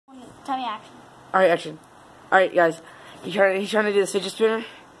tell me action. Alright, action. Alright, guys. He's trying to do the fidget spinner.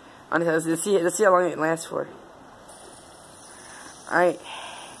 Let's see how long it lasts for. Alright.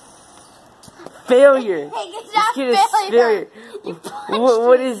 Failure. Hey, it's This not kid is failure.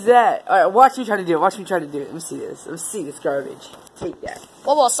 What is that? Alright, watch me try to do it. Watch me try to do it. Let me see this. Let me see this garbage. Take that.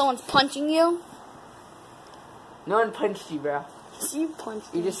 What about someone's punching you? No one punched you, bro. You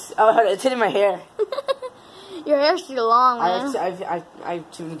punched You me. just... Oh, it's hitting my hair. Your hair's too long, man. I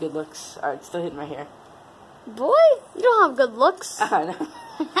have too many good looks. Alright, it's still hitting my hair. Boy, you don't have good looks. I know.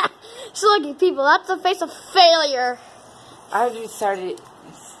 So look at people. That's the face of failure. I just started...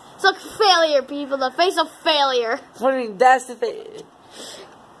 So look, failure, people. The face of failure. Funny, that's the thing.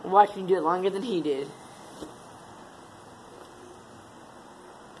 Watch me do it longer than he did.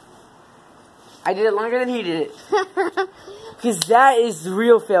 I did it longer than he did it. Because that is the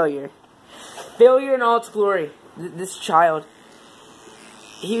real failure. Failure in all its glory. This child.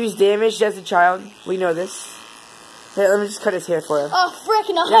 He was damaged as a child. We know this. Hey, let me just cut his hair for him. Oh,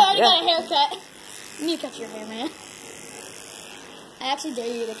 frickin' no. Yeah, I got a haircut. You need to cut your hair, man. I actually dare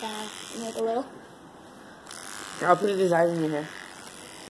you to kind of make a little. I'll put a design in your hair.